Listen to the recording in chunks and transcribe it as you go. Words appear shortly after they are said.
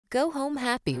Go home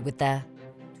happy with the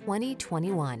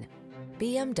 2021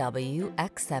 BMW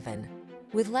X7.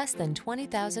 With less than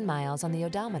 20,000 miles on the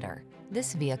odometer,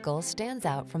 this vehicle stands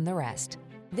out from the rest.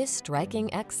 This striking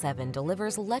X7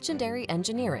 delivers legendary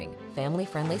engineering,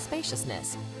 family-friendly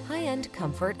spaciousness, high-end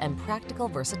comfort, and practical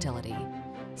versatility.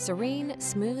 Serene,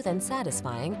 smooth, and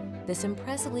satisfying, this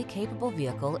impressively capable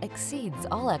vehicle exceeds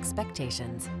all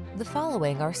expectations. The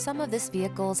following are some of this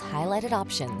vehicle's highlighted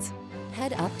options: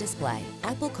 head-up display,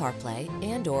 Apple CarPlay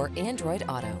and/or Android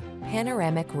Auto,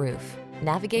 panoramic roof,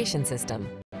 navigation system,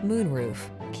 moonroof,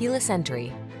 keyless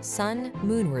entry, sun,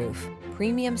 moonroof,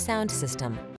 premium sound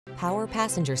system, power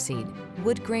passenger seat,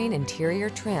 wood grain interior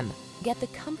trim. Get the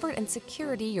comfort and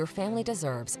security your family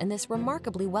deserves in this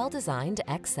remarkably well-designed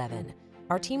X7.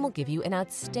 Our team will give you an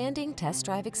outstanding test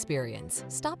drive experience.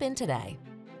 Stop in today.